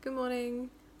Good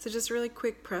morning. So just a really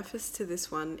quick preface to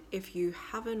this one. If you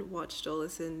haven't watched or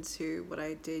listened to what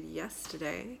I did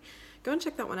yesterday, go and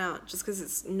check that one out just because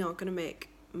it's not going to make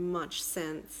much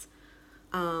sense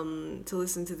to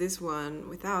listen to this one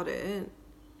without it.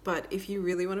 But if you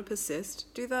really want to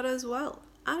persist, do that as well.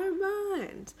 I don't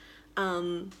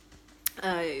mind.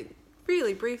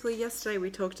 Really briefly, yesterday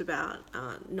we talked about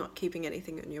not keeping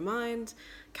anything in your mind,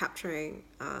 capturing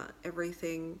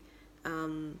everything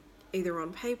either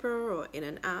on paper or in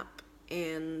an app,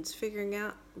 and figuring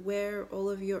out where all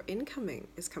of your incoming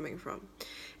is coming from.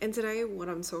 And today what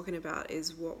I'm talking about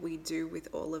is what we do with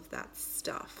all of that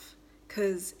stuff.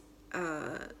 Because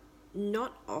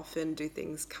not often do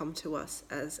things come to us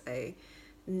as a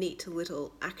neat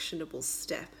little actionable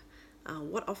step.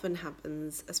 What often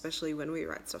happens, especially when we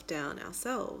write stuff down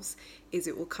ourselves, is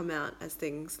it will come out as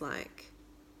things like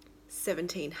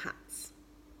 17 hats.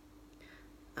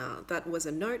 That was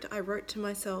a note I wrote to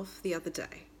myself the other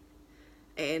day.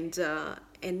 And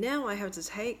now I have to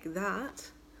take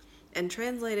that and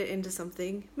translate it into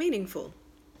something meaningful.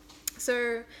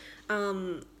 So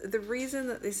the reason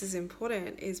that this is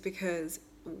important is because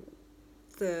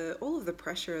all of the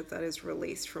pressure that is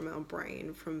released from our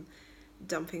brain from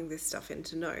dumping this stuff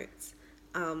into notes,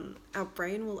 our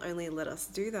brain will only let us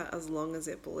do that as long as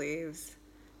it believes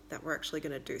that we're actually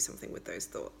going to do something with those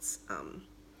thoughts.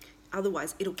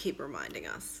 Otherwise, it'll keep reminding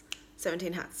us,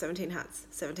 17 hats, 17 hats,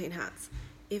 17 hats.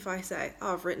 If I say,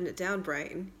 oh, I've written it down,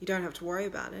 brain, you don't have to worry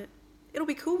about it, it'll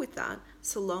be cool with that,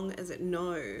 so long as it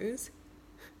knows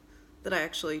that I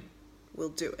actually will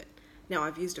do it. Now,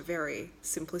 I've used a very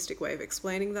simplistic way of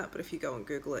explaining that, but if you go and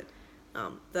Google it,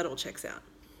 that all checks out.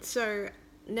 So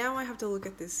now I have to look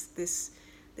at this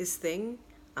thing,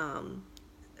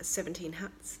 17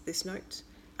 hats, this note,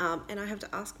 and I have to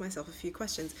ask myself a few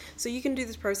questions. So you can do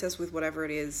this process with whatever it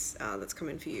is that's come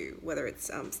in for you, whether it's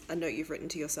a note you've written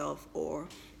to yourself or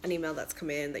an email that's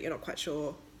come in that you're not quite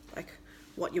sure like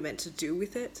what you're meant to do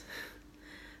with it,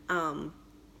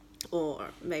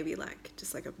 or maybe like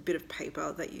just like a bit of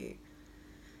paper that you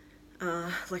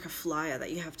like a flyer that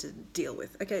you have to deal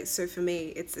with. Okay, so for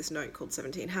me, it's this note called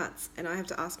 17 hats, and I have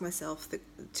to ask myself the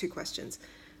two questions.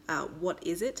 What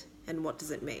is it, and what does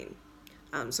it mean?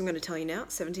 So I'm going to tell you now,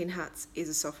 17 hats is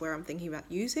a software I'm thinking about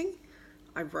using.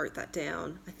 I wrote that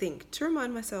down, I think, to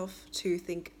remind myself to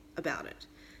think about it.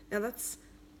 Now that's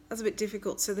a bit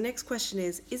difficult. So the next question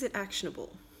is it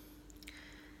actionable?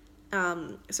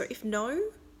 So if no,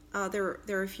 there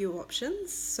are a few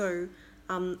options. So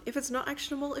if it's not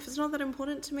actionable, if it's not that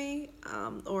important to me,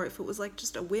 or if it was like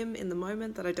just a whim in the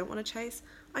moment that I don't want to chase,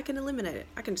 I can eliminate it.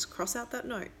 I can just cross out that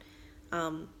note.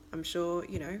 I'm sure,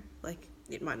 like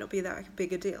it might not be that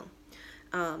big a deal.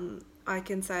 I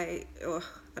can say, oh,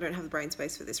 I don't have the brain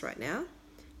space for this right now,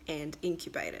 and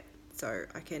incubate it. So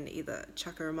I can either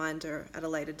chuck a reminder at a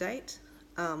later date,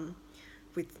 can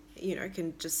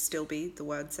just still be the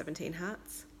word 17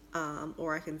 hats,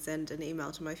 or I can send an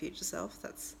email to my future self.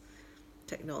 That's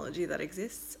technology that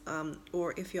exists.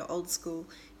 Or if you're old school,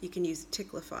 you can use a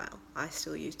tickler file. I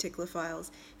still use tickler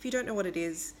files. If you don't know what it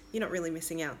is, you're not really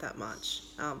missing out that much,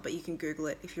 but you can Google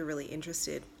it if you're really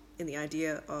interested in the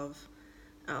idea of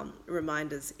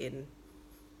reminders in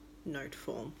note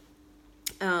form.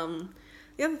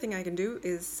 The other thing I can do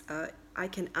is I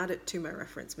can add it to my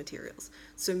reference materials.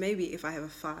 So maybe if I have a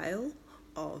file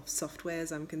of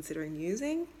softwares I'm considering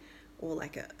using, or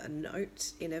like a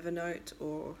note in Evernote,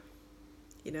 or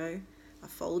a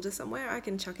folder somewhere, I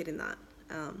can chuck it in that,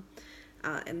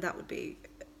 and that would be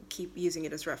keep using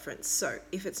it as reference. So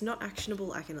if it's not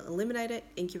actionable, I can eliminate it,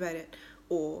 incubate it,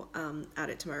 or add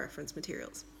it to my reference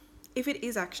materials. If it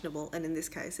is actionable, and in this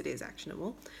case it is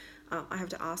actionable, I have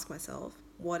to ask myself,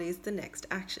 what is the next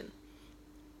action?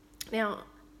 Now,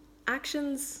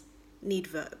 actions need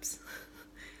verbs.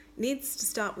 Needs to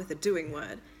start with a doing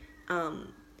word,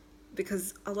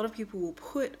 because a lot of people will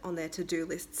put on their to-do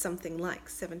list something like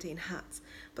 17 hats,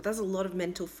 but there's a lot of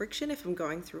mental friction if I'm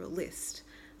going through a list,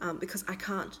 because I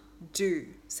can't do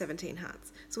 17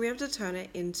 hats. So we have to turn it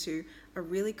into a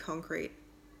really concrete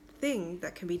thing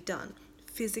that can be done,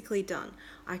 physically done.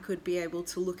 I could be able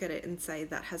to look at it and say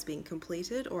that has been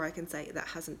completed, or I can say that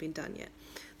hasn't been done yet.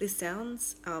 This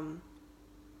sounds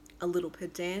a little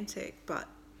pedantic, but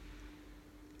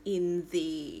in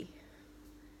the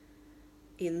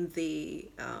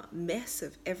mess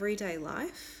of everyday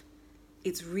life,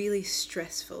 it's really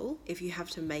stressful if you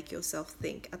have to make yourself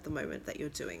think at the moment that you're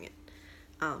doing it.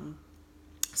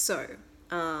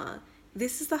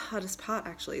 This is the hardest part,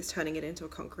 actually, is turning it into a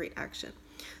concrete action.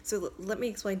 So let me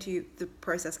explain to you the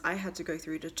process I had to go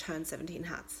through to turn 17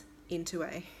 hats into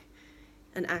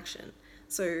an action.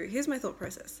 So here's my thought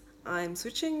process. I'm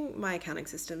switching my accounting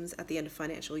systems at the end of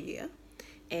financial year,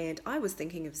 and I was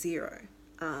thinking of Xero.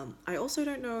 I also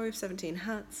don't know if 17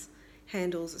 Hats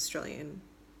handles Australian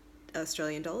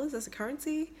dollars as a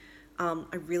currency.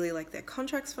 I really like their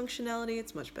contracts functionality.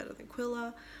 It's much better than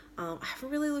Quilla. I haven't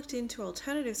really looked into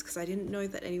alternatives because I didn't know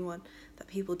that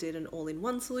people did an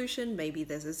all-in-one solution. Maybe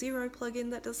there's a Xero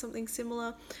plugin that does something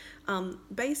similar.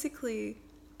 Basically,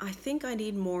 I think I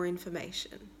need more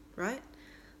information, right?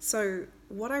 So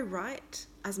what I write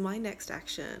as my next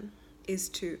action is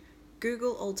to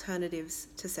Google alternatives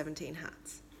to 17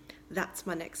 Hats. That's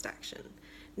my next action.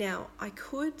 Now, I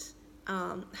could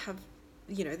have,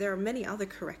 there are many other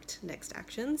correct next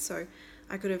actions. So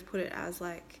I could have put it as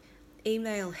like,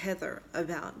 email Heather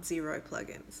about Xero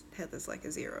plugins. Heather's like a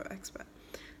Xero expert.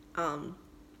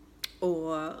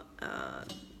 Or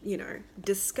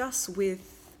discuss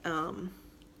with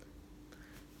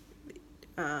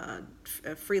a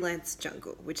Freelance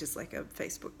Jungle, which is like a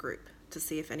Facebook group, to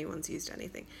see if anyone's used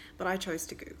anything. But I chose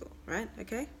to Google, right?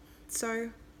 Okay.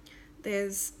 So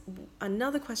there's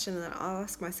another question that I'll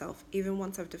ask myself even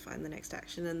once I've defined the next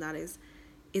action, and that is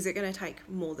it going to take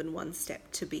more than one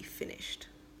step to be finished?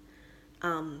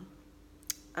 So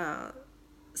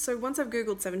once I've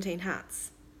Googled 17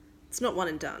 Hats, it's not one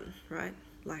and done, right?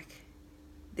 Like,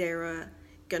 there are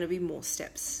going to be more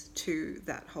steps to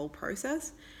that whole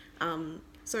process.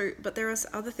 But there are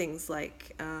other things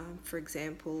like, for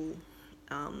example,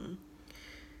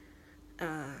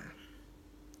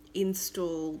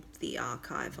 install the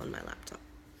archive on my laptop.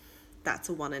 That's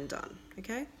a one and done,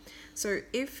 okay? So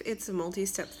if it's a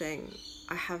multi-step thing,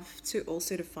 I have to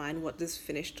also define what does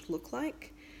finished look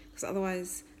like, because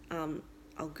otherwise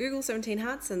I'll Google 17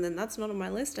 Hats and then that's not on my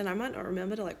list, and I might not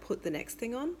remember to like put the next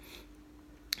thing on.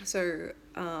 So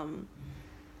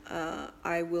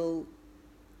I will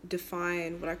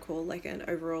define what I call like an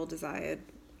overall desired,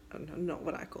 not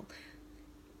what I call,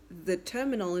 the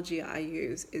terminology I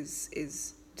use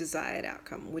is desired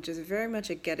outcome, which is very much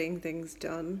a getting things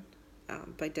done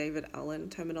by David Allen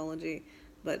terminology,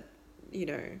 but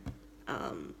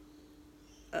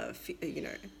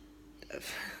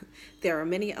there are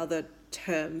many other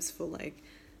terms for like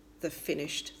the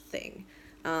finished thing.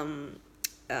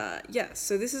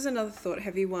 So this is another thought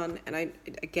heavy one, and I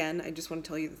just want to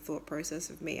tell you the thought process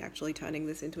of me actually turning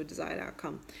this into a desired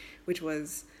outcome, which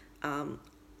was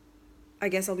I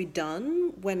guess I'll be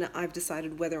done when I've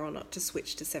decided whether or not to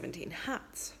switch to 17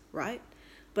 Hats, right?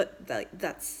 But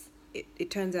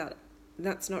it turns out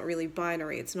that's not really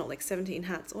binary. It's not like 17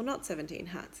 Hats or not 17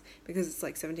 Hats, because it's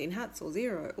like 17 Hats or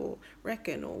Xero or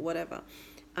Reckon or whatever.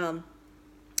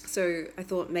 So I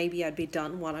thought maybe I'd be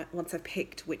done once I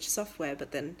picked which software, but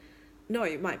then no,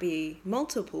 it might be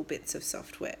multiple bits of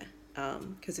software,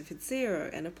 because if it's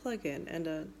Xero and a plugin and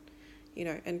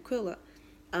and Quilla,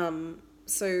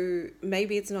 so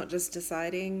maybe it's not just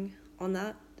deciding on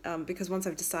that, because once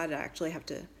I've decided, I actually have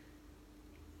to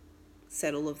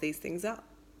set all of these things up.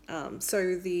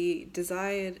 So the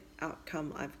desired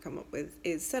outcome I've come up with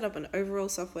is set up an overall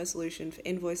software solution for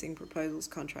invoicing, proposals,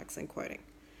 contracts, and quoting.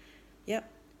 Yep.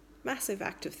 Massive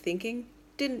act of thinking.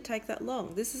 Didn't take that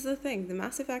long. This is the thing. The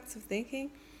massive acts of thinking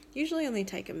usually only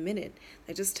take a minute.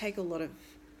 They just take a lot of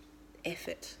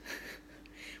effort.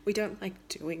 We don't like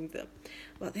doing them.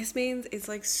 Well, this means it's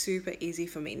like super easy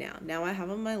for me now. Now I have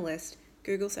on my list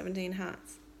Google 17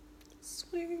 Hats.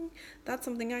 Swing. That's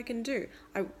something I can do.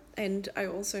 I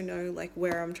also know like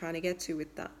where I'm trying to get to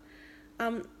with that.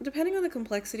 Depending on the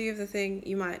complexity of the thing,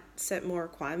 you might set more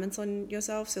requirements on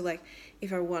yourself. So like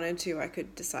if I wanted to, I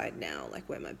could decide now like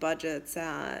where my budget's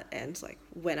at and like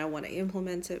when I want to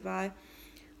implement it by.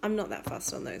 I'm not that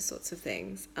fussed on those sorts of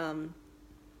things.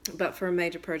 But for a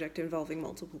major project involving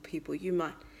multiple people, you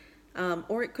might.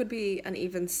 Or it could be an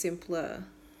even simpler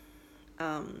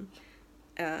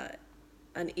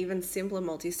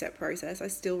multi-step process. I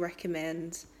still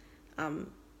recommend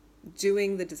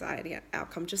doing the desired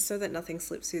outcome just so that nothing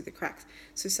slips through the cracks.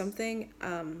 So something,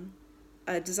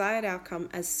 a desired outcome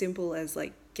as simple as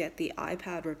like get the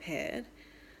iPad repaired.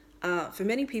 For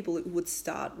many people, it would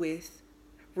start with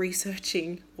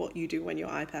researching what you do when your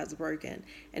iPad's broken,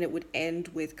 and it would end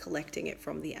with collecting it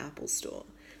from the Apple Store.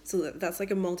 So that's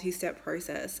like a multi-step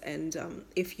process, and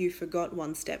if you forgot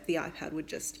one step, the iPad would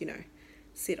just,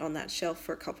 sit on that shelf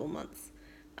for a couple months.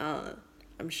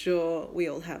 I'm sure we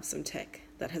all have some tech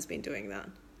that has been doing that.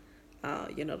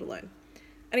 You're not alone.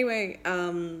 Anyway,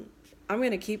 I'm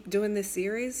going to keep doing this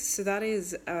series. So that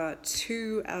is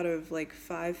 2 out of like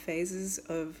 5 phases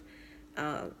of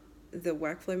the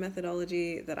workflow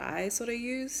methodology that I sort of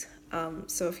use.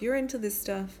 So if you're into this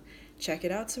stuff, check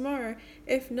it out tomorrow.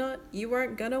 If not, you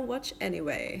weren't gonna watch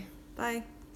anyway. Bye.